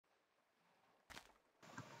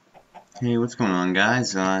Hey, what's going on,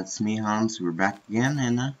 guys? It's me, Hans. We're back again,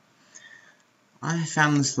 and I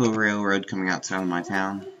found this little railroad coming outside of my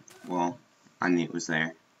town. Well, I knew it was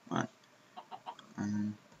there, but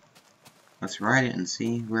let's ride it and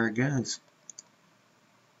see where it goes.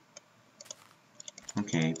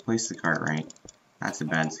 Okay, place the cart right. That's a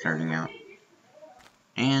bad starting out.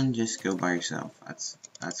 And just go by yourself. That's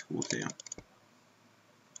cool too.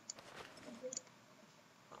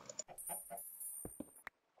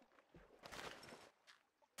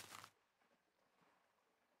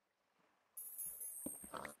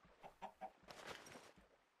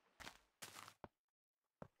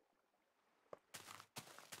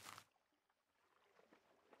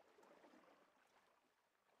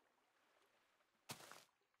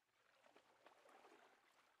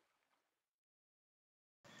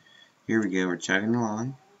 Here we go. We're chugging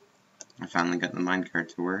along. I finally got the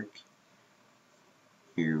minecart to work.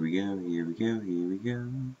 Here we go. Here we go. Here we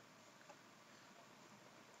go.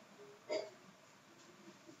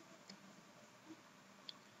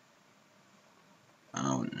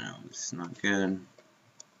 Oh no, this is not good.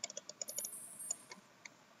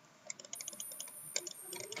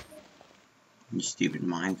 You stupid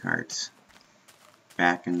minecarts.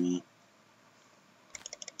 Backing me.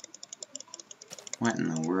 What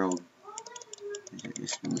in the world?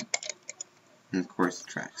 And of course the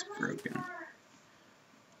track's broken.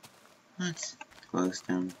 Let's close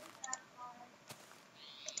them.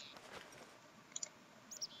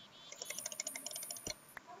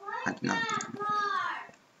 I did not.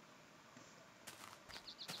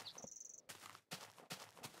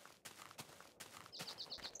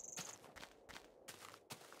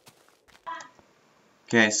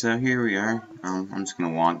 Okay, so here we are. I'm just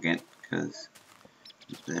gonna walk it because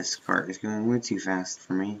this cart is going way too fast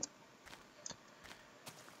for me.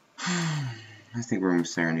 I think we're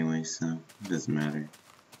almost there anyway, so it doesn't matter.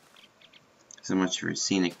 So much for a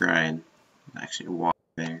scenic ride. Actually, walk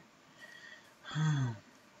there.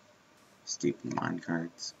 Stupid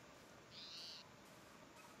minecarts.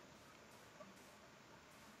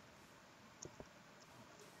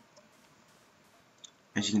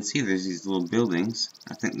 As you can see, there's these little buildings.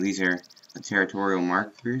 I think these are the territorial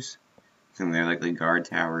markers. I think they're like the guard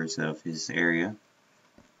towers of his area.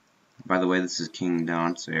 By the way, this is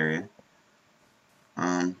Kingdant's area.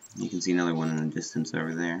 You can see another one in the distance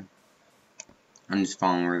over there. I'm just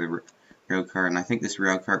following where the rail cart, and I think this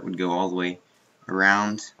rail cart would go all the way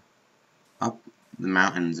around up the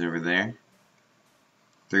mountains over there,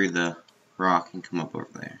 through the rock, and come up over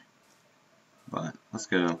there. But let's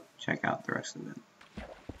go check out the rest of it.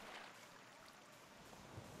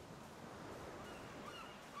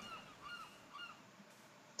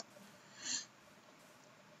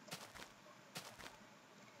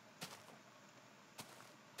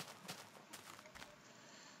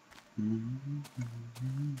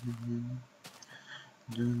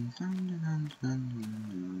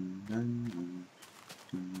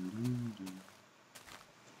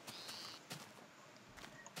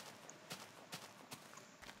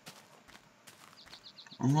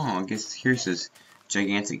 Oh, I guess here's his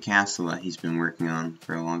gigantic castle that he's been working on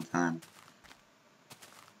for a long time.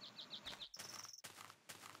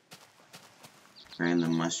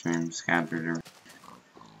 Random mushrooms scattered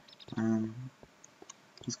around.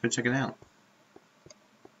 Let's go check it out.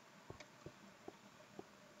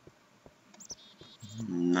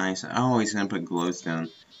 Nice. Oh, he's gonna put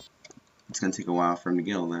glowstone. It's gonna take a while for him to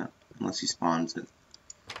get all that, unless he spawns it.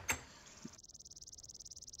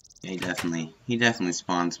 Yeah, he definitely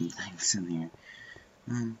spawned some things in here.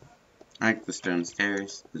 I like the stone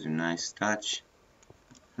stairs. Those are nice touch.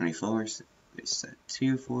 How many floors? They said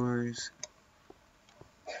 2 floors,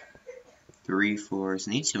 3 floors,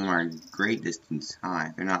 and each of them are a great distance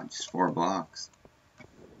high. They're not just 4 blocks.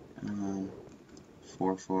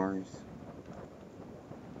 4 floors.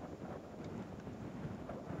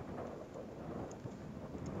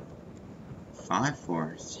 5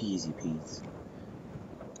 floors. Easy peas.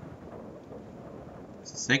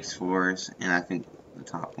 6 floors, and I think the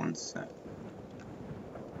top one's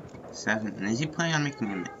 7. And is he planning on making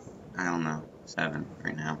it? I don't know. 7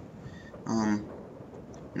 right now.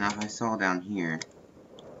 Now if I saw down here,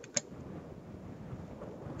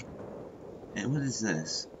 and what is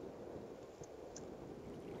this?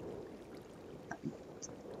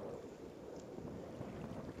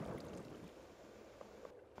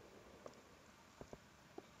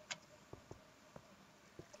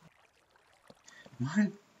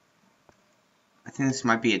 What? I think this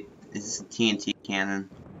might be is this a TNT cannon?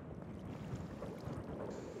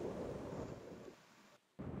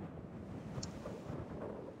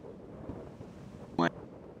 What?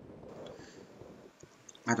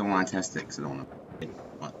 I don't want to test it because I don't want to.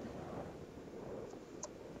 What?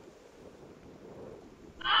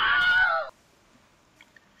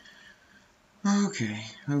 Okay,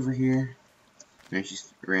 over here. There's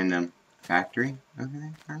just a random factory over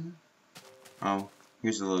there, probably. Oh,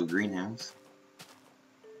 here's a little greenhouse.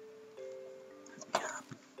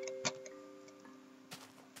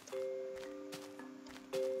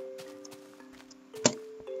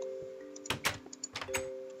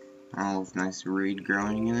 All of nice reed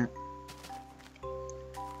growing in it.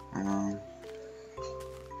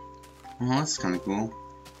 Well, that's kind of cool.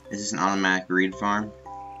 Is this an automatic reed farm?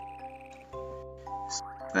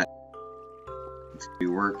 That to be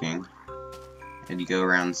working, and you go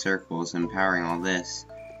around in circles and powering all this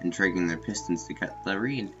and triggering their pistons to cut the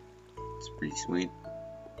reed. It's pretty sweet.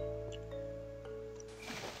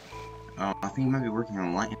 Oh, I think he might be working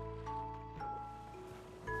on light.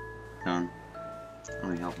 Done.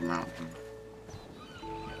 Let me help him out here.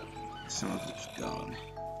 Some of it's gone.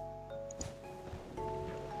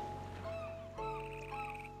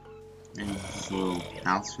 Maybe just a little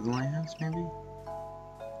house for the lighthouse, maybe?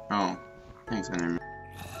 Oh, thanks, Enderman.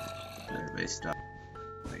 Everybody stop.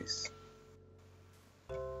 Place.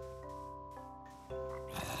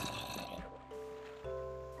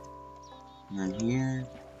 And then here,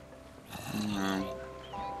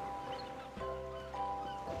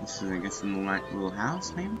 this is, I guess, a little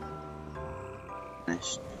house, maybe?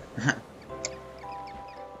 Finished.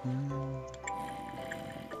 Well,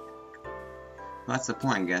 that's the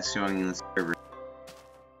point, I guess, showing you the server.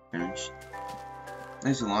 Finished.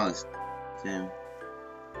 There's a lot of stuff, too.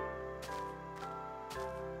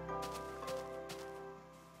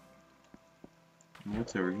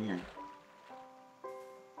 What's over here?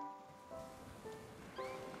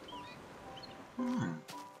 Oh,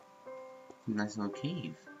 nice little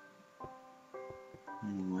cave.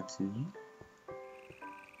 And what's in here?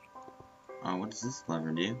 Oh, what does this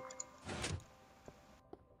lever do?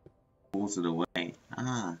 Pulls it away.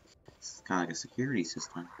 Ah, it's kind of like a security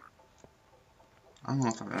system. I don't know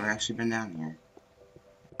if I've ever actually been down here.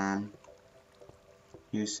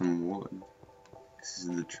 Here's some wood. This is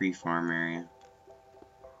the tree farm area.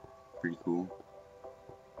 Pretty cool.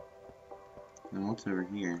 And what's over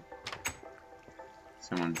here?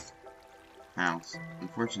 Someone's house.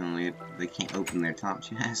 Unfortunately, they can't open their top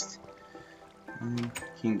chest.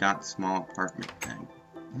 Kingdant small apartment bag.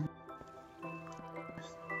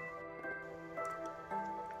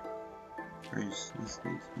 Where's this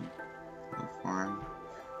leads me? Little farm.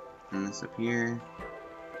 And this up here.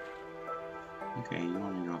 Okay, you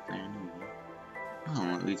want to go up there anyway.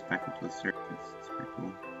 Oh, it leads back up to the surface. It's pretty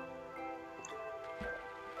cool.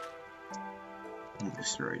 Don't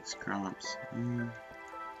destroy its crops.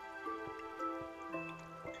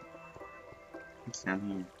 What's down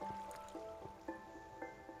here?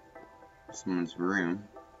 Someone's room.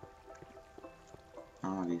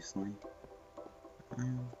 Obviously.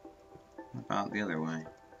 What about the other way?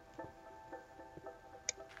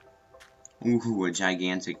 Ooh, a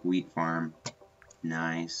gigantic wheat farm.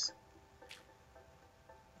 Nice.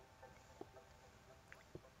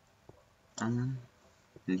 In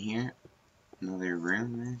here, another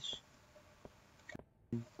room-ish.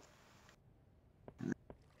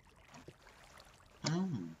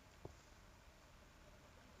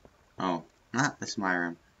 Oh, not this is my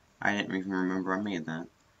room. I didn't even remember I made that.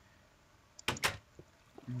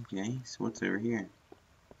 Okay, so what's over here?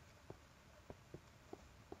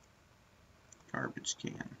 Garbage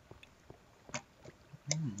can.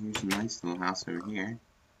 Here's a nice little house over here.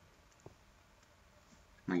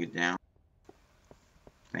 Can I get down?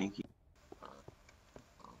 Thank you.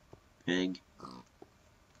 Pig.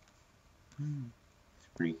 It's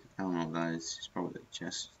pretty, I don't know what that is. It's probably the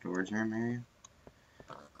chest storage room area.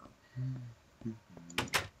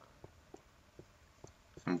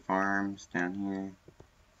 Some farms down here.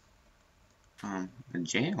 A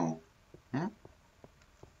jail. Huh?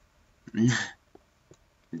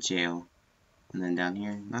 A jail. And then down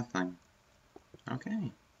here, nothing.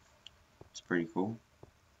 Okay. It's pretty cool.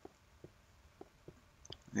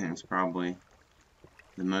 I think it's probably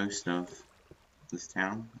the most of this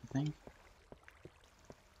town, I think.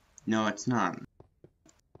 No, it's not.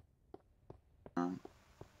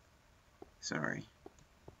 Sorry.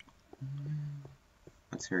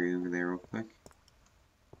 Let's hurry over there real quick.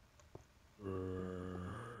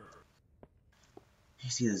 You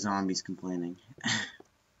see the zombies complaining.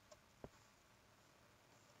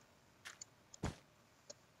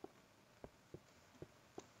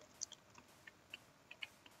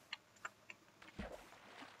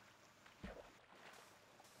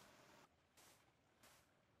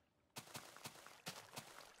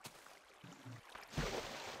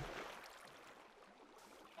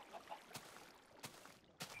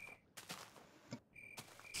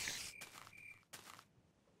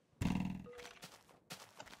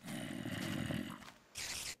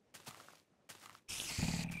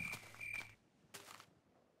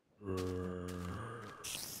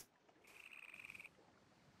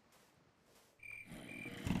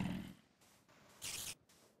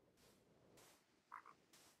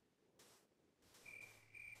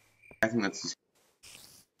 I think that's just,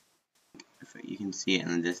 if you can see it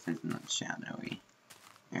in the distance and not shadowy.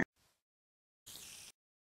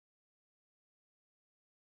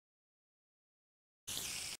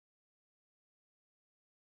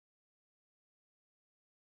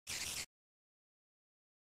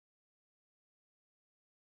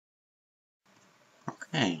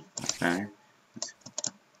 Okay, that's better.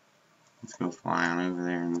 Let's go fly on over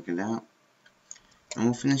there and look it out. And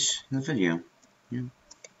we'll finish the video. Yeah.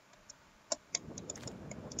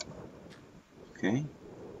 Okay.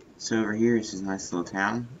 So over here is his nice little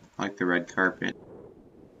town. I like the red carpet.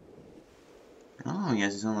 Oh, he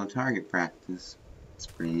has his own little target practice. That's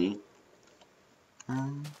pretty neat.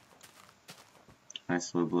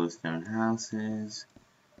 Nice little glowstone houses.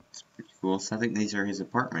 It's pretty cool. So I think these are his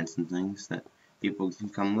apartments and things that people can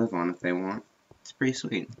come live on if they want. It's pretty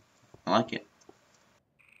sweet. I like it.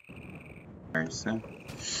 Alright, so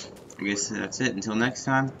I guess that's it. Until next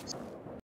time.